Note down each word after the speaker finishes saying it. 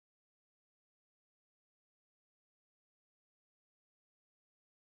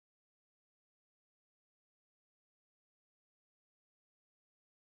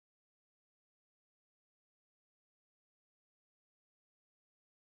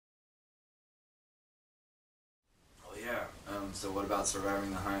So what about surviving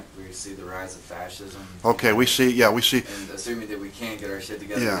the hunt? We see the rise of fascism. Okay, we see, yeah, we see. And assuming that we can't get our shit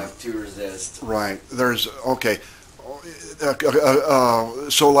together Yeah. enough to resist. Right. There's, okay.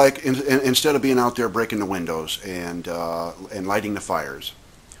 So like instead of being out there breaking the windows and lighting the fires,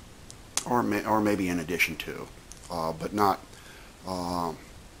 or maybe in addition to, but not,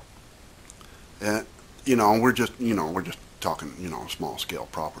 you know, we're just talking, small scale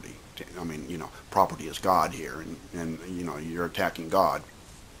property. I mean, property is God here, and you're attacking God.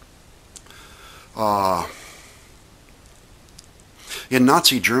 In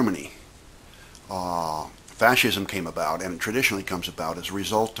Nazi Germany, fascism came about, and it traditionally comes about as a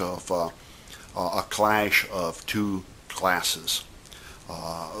result of a clash of two classes.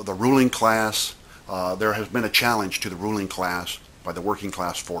 The ruling class, there has been a challenge to the ruling class by the working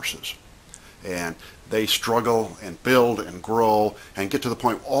class forces. And they struggle and build and grow and get to the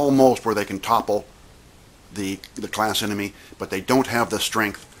point almost where they can topple the class enemy, but they don't have the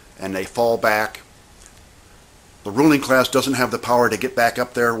strength and they fall back. The ruling class doesn't have the power to get back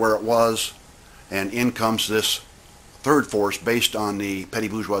up there where it was, and in comes this third force based on the petty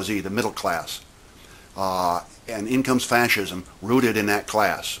bourgeoisie, the middle class. And in comes fascism, rooted in that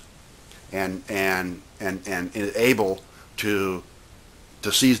class, and is able to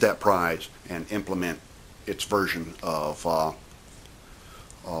seize that prize and implement its version of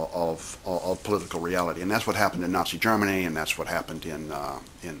political reality. And that's what happened in Nazi Germany, and that's what happened in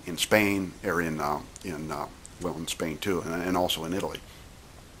Spain, or in Spain too, and also in Italy.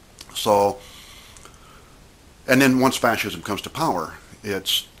 So, and then once fascism comes to power,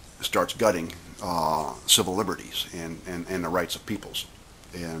 it starts gutting civil liberties and the rights of peoples,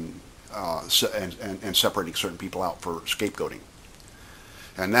 and separating certain people out for scapegoating.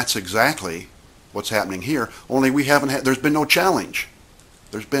 And that's exactly what's happening here. Only we haven't had. There's been no challenge.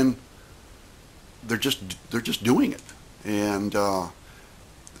 They're just doing it, and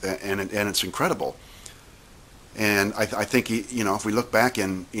it's incredible. And I think if we look back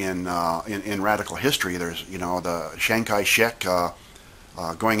in radical history, there's the Chiang Kai-shek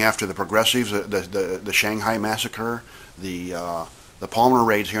going after the progressives, the Shanghai massacre, the Palmer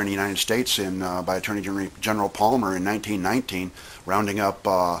raids here in the United States by Attorney General Palmer in 1919, rounding up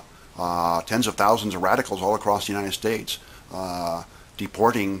tens of thousands of radicals all across the United States,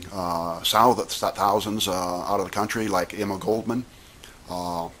 deporting thousands out of the country, like Emma Goldman,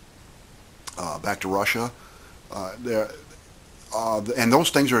 back to Russia. And those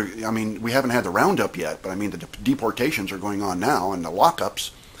things are, I mean, we haven't had the roundup yet, but I mean the deportations are going on now, and the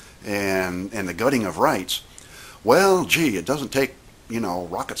lockups and the gutting of rights. Well, gee, it doesn't take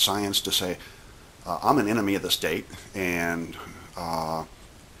rocket science to say I'm an enemy of the state, and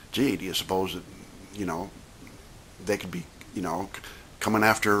gee, do you suppose that they could be coming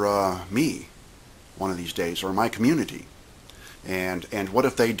after me one of these days, or my community? And what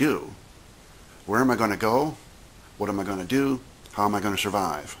if they do? Where am I going to go? What am I going to do? How am I going to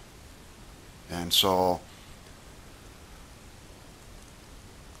survive? And so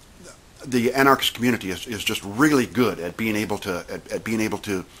the anarchist community is just really good at being able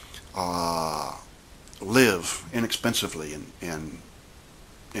to live inexpensively and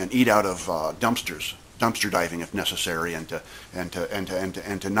eat out of dumpster diving if necessary, and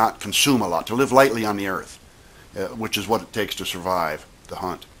to not consume a lot, to live lightly on the earth, which is what it takes to survive the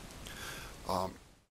hunt.